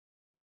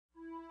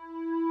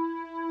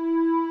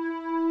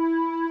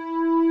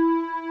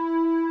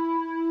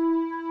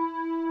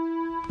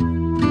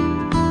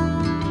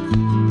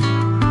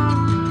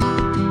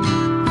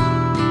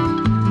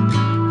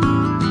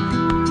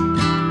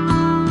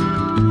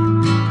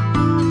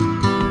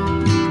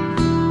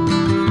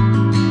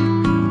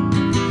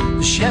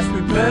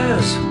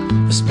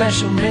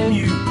special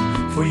menu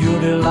for your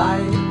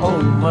delight,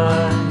 oh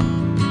my.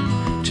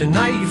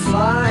 Tonight you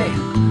fly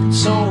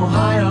so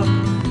high up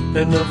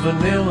in the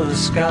vanilla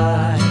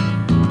sky.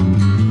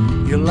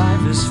 Your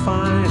life is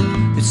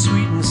fine, it's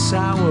sweet and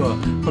sour,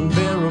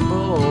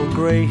 unbearable or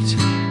great.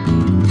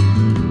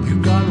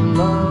 You gotta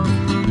love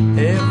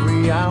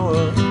every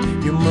hour,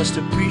 you must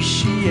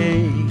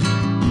appreciate.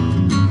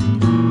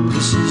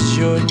 This is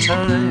your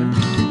time,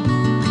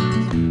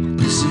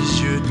 this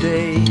is your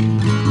day.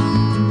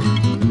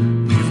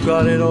 You've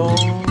got it all,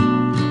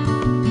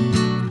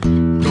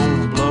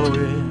 don't blow it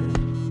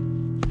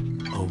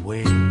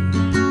away.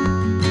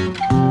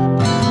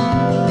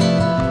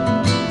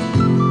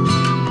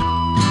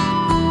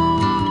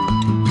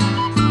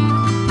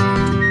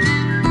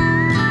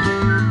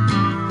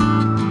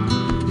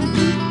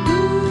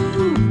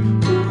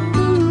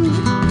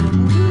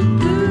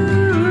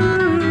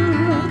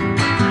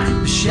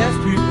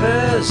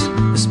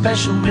 A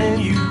special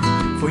menu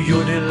for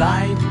your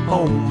delight,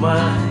 oh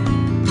my.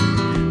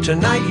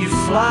 Tonight you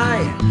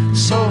fly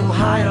so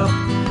high up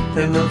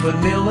in the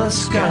vanilla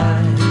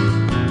sky.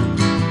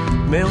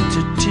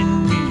 Melted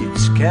tin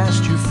beads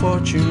cast your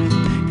fortune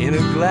in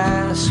a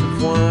glass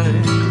of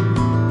wine.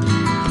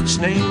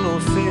 Snail or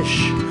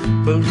fish,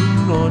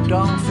 balloon or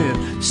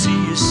dolphin, see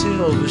your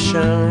silver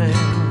shine.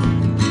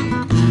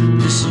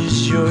 This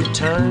is your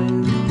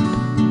time,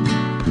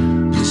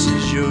 this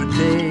is your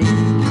day.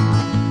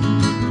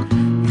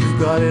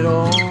 Got it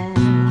all,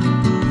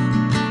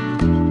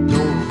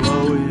 don't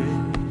blow it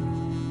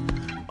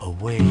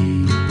away.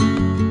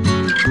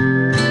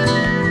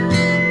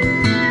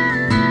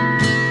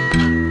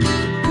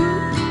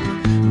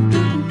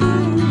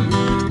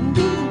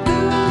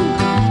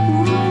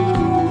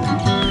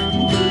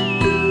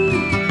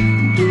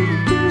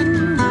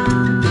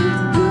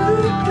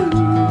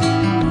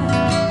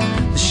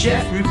 The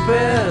chef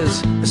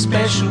prepares a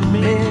special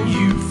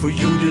menu for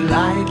your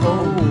delight,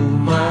 oh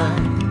my.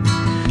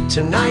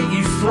 Tonight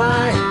you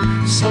fly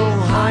so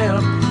high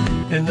up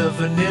in the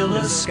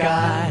vanilla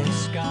sky.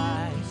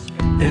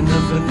 In the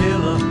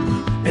vanilla,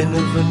 in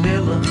the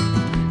vanilla,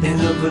 in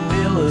the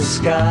vanilla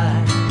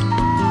sky.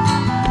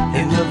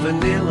 In the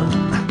vanilla,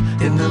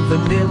 in the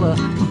vanilla,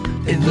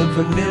 in the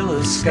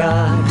vanilla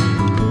sky.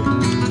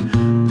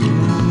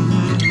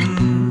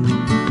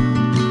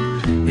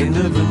 In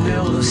the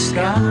vanilla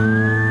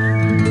sky.